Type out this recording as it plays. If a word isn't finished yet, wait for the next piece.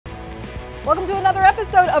Welcome to another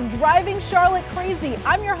episode of Driving Charlotte Crazy.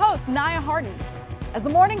 I'm your host, Nia Harden. As the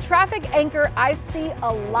morning traffic anchor, I see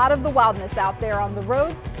a lot of the wildness out there on the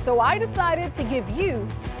roads, so I decided to give you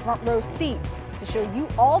front row seat to show you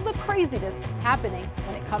all the craziness happening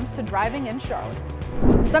when it comes to driving in Charlotte.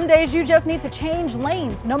 Some days you just need to change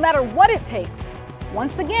lanes, no matter what it takes.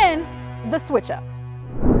 Once again, the switch up.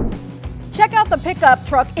 Check out the pickup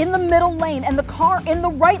truck in the middle lane and the car in the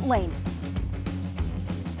right lane.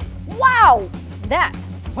 Wow, that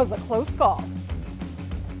was a close call.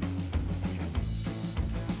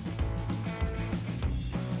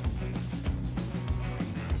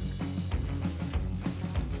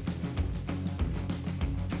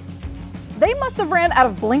 They must have ran out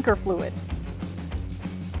of blinker fluid.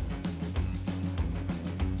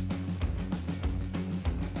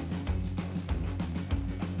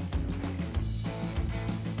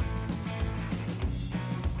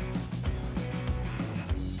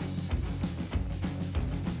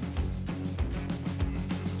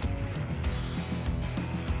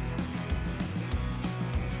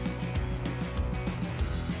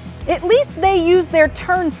 At least they used their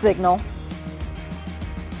turn signal.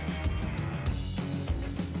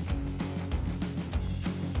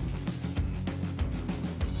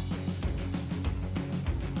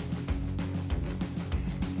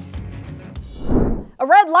 A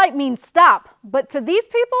red light means stop, but to these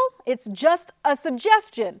people, it's just a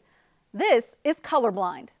suggestion. This is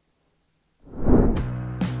colorblind.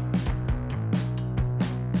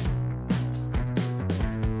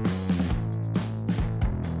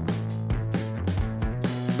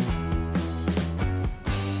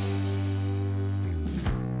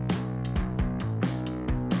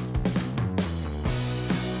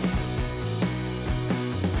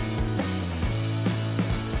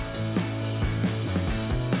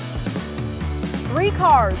 Three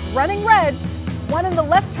cars running reds, one in the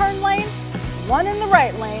left turn lane, one in the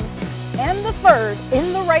right lane, and the third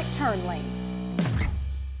in the right turn lane.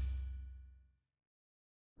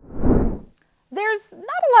 There's not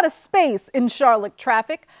a lot of space in Charlotte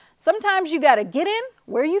traffic. Sometimes you gotta get in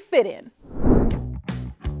where you fit in.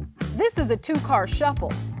 This is a two-car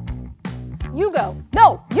shuffle. You go.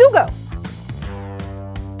 No, you go.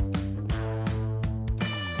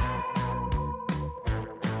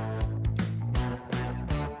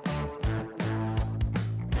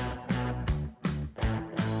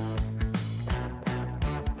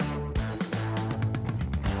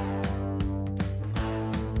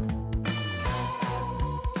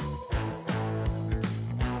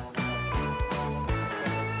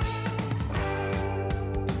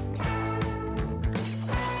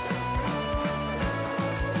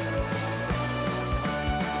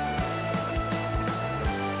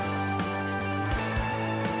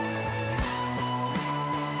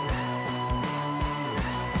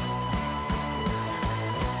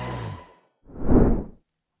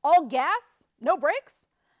 All gas, no brakes?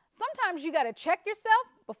 Sometimes you gotta check yourself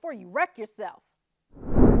before you wreck yourself.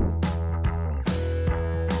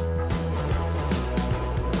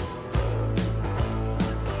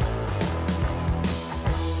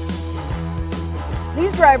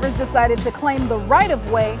 These drivers decided to claim the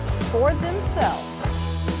right-of-way for themselves.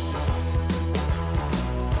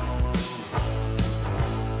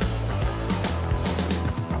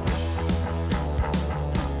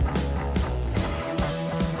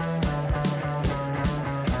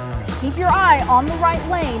 Keep your eye on the right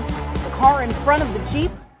lane. The car in front of the Jeep.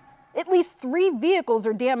 At least 3 vehicles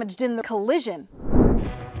are damaged in the collision.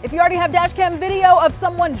 If you already have dashcam video of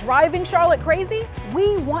someone driving Charlotte crazy,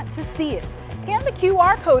 we want to see it. Scan the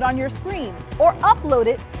QR code on your screen or upload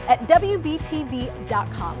it at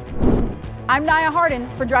WBTV.com. I'm Nia Harden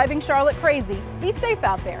for Driving Charlotte Crazy. Be safe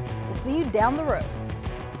out there. We'll see you down the road.